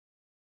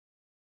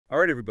All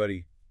right,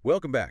 everybody,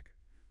 welcome back.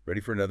 Ready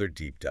for another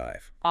deep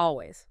dive?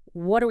 Always.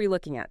 What are we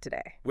looking at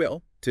today?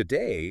 Well,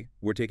 today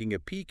we're taking a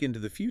peek into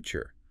the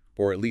future,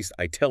 or at least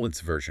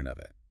AiTellit's version of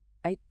it.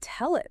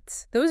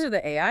 AiTellit. Those are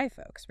the AI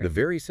folks, The right?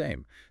 very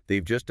same.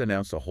 They've just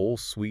announced a whole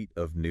suite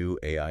of new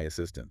AI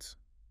assistants.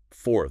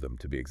 4 of them,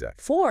 to be exact.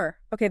 4.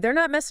 Okay, they're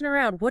not messing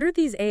around. What are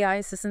these AI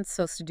assistants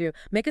supposed to do?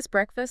 Make us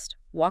breakfast?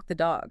 Walk the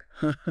dog?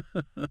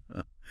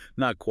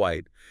 Not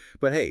quite.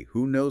 But hey,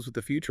 who knows what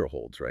the future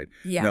holds, right?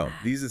 Yeah. No,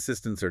 these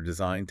assistants are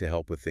designed to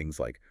help with things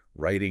like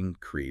writing,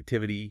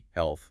 creativity,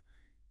 health,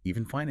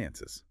 even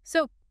finances.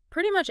 So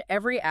pretty much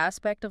every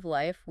aspect of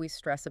life we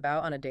stress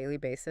about on a daily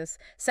basis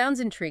sounds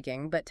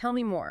intriguing, but tell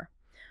me more.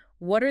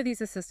 What are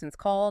these assistants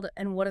called,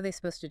 and what are they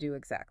supposed to do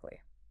exactly?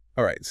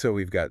 All right, so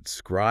we've got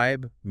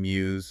Scribe,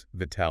 Muse,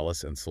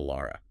 Vitalis, and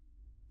Solara.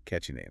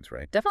 Catchy names,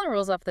 right? Definitely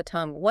rolls off the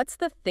tongue. What's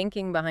the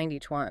thinking behind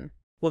each one?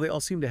 Well, they all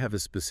seem to have a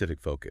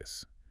specific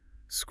focus.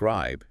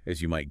 Scribe,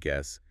 as you might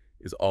guess,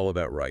 is all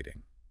about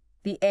writing.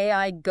 The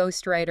AI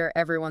ghostwriter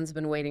everyone's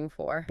been waiting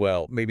for.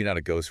 Well, maybe not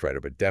a ghostwriter,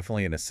 but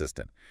definitely an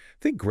assistant.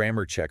 Think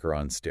grammar checker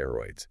on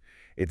steroids.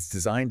 It's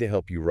designed to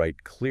help you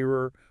write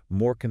clearer,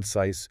 more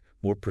concise,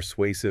 more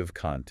persuasive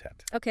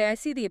content. Okay, I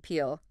see the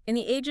appeal. In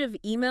the age of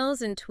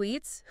emails and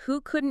tweets, who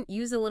couldn't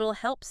use a little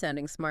help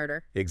sounding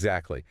smarter?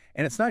 Exactly.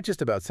 And it's not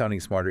just about sounding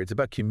smarter, it's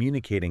about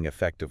communicating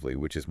effectively,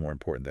 which is more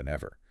important than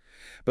ever.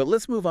 But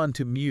let's move on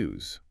to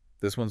Muse.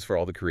 This one's for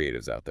all the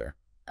creatives out there.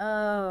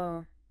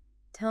 Oh,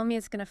 tell me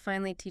it's going to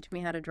finally teach me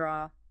how to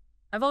draw.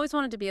 I've always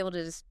wanted to be able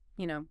to just,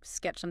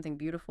 sketch something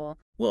beautiful.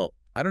 Well,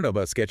 I don't know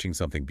about sketching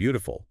something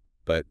beautiful,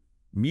 but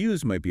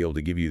Muse might be able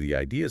to give you the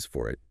ideas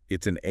for it.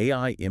 It's an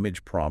AI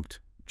image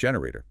prompt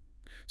generator.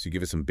 So you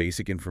give it some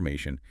basic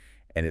information,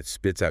 and it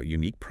spits out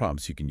unique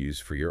prompts you can use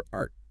for your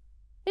art.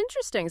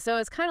 Interesting. So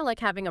it's kind of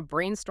like having a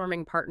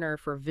brainstorming partner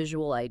for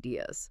visual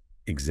ideas.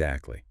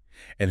 Exactly.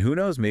 And who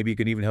knows, maybe it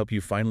could even help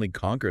you finally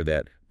conquer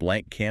that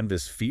blank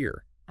canvas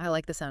fear. I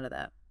like the sound of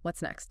that.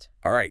 What's next?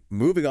 All right,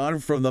 moving on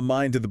from the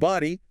mind to the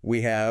body,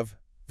 we have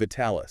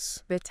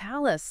Vitalis.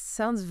 Vitalis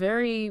sounds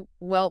very,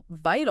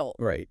 vital.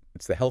 Right.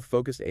 It's the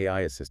health-focused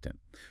AI assistant,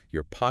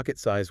 your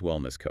pocket-sized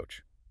wellness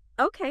coach.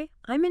 Okay,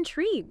 I'm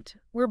intrigued.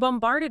 We're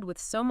bombarded with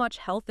so much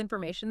health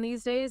information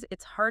these days,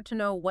 it's hard to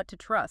know what to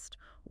trust.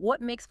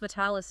 What makes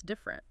Vitalis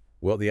different?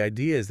 Well, the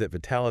idea is that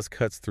Vitalis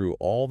cuts through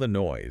all the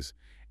noise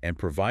and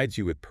provides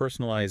you with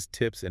personalized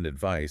tips and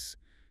advice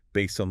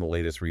based on the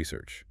latest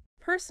research.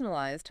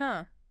 Personalized,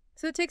 huh?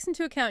 So it takes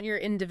into account your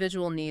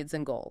individual needs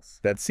and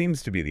goals. That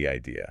seems to be the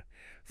idea.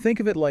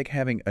 Think of it like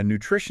having a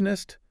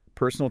nutritionist,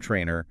 personal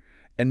trainer,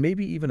 and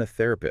maybe even a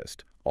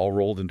therapist all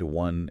rolled into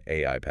one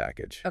AI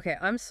package. Okay,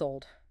 I'm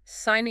sold.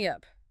 Sign me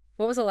up.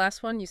 What was the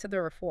last one? You said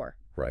there were 4.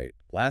 Right.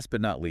 Last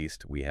but not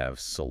least, we have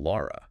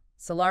Solara.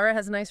 Solara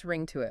has a nice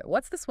ring to it.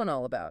 What's this one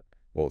all about?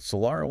 Well,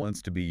 Solara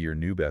wants to be your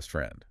new best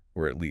friend,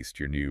 or at least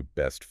your new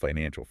best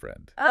financial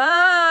friend.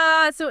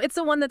 So it's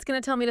the one that's going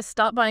to tell me to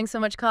stop buying so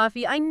much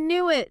coffee. I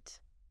knew it.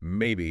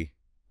 Maybe,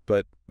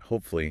 but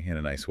hopefully in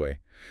a nice way.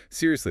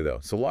 Seriously, though,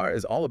 Solara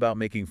is all about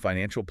making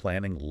financial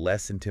planning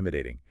less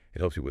intimidating. It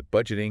helps you with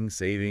budgeting,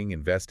 saving,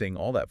 investing,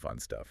 all that fun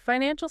stuff.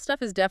 Financial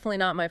stuff is definitely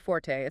not my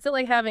forte. Is it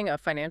like having a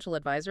financial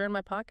advisor in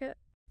my pocket?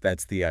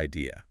 That's the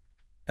idea.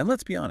 And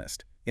let's be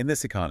honest, in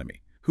this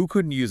economy, who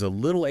couldn't use a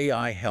little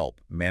AI help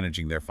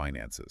managing their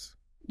finances?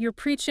 You're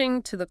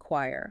preaching to the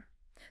choir.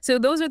 So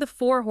those are the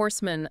 4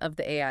 horsemen of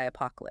the AI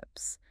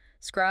apocalypse.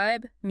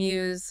 Scribe,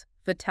 Muse,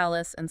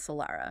 Vitalis, and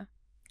Solara.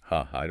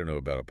 I don't know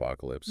about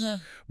apocalypse. Yeah.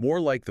 More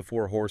like the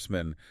 4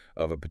 horsemen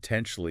of a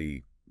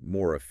potentially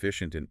more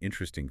efficient and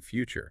interesting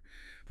future.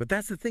 But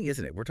that's the thing,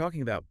 isn't it? We're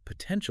talking about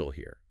potential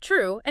here.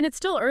 True, and it's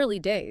still early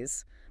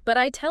days. But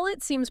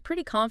AiTellit seems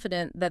pretty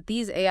confident that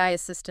these AI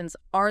assistants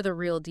are the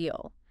real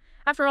deal.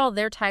 After all,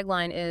 their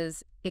tagline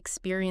is,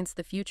 "Experience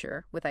the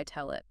future with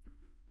AiTellit."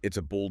 It's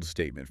a bold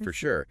statement, for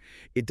sure.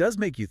 It does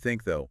make you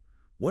think, though,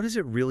 what does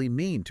it really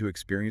mean to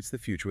experience the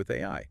future with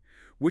AI?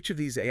 Which of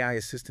these AI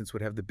assistants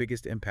would have the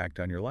biggest impact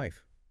on your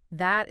life?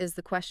 That is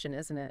the question,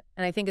 isn't it?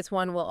 And I think it's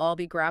one we'll all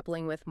be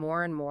grappling with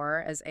more and more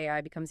as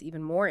AI becomes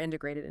even more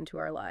integrated into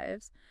our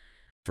lives.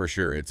 For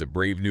sure, it's a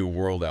brave new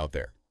world out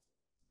there.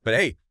 But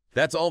hey,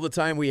 that's all the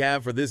time we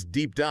have for this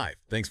deep dive.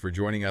 Thanks for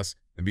joining us,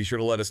 and be sure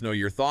to let us know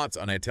your thoughts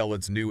on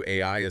AiTellit's new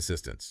AI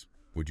assistants.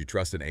 Would you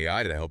trust an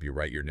AI to help you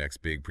write your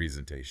next big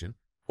presentation?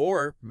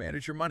 Or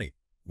manage your money?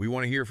 We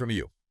want to hear from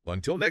you.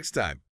 Until next time.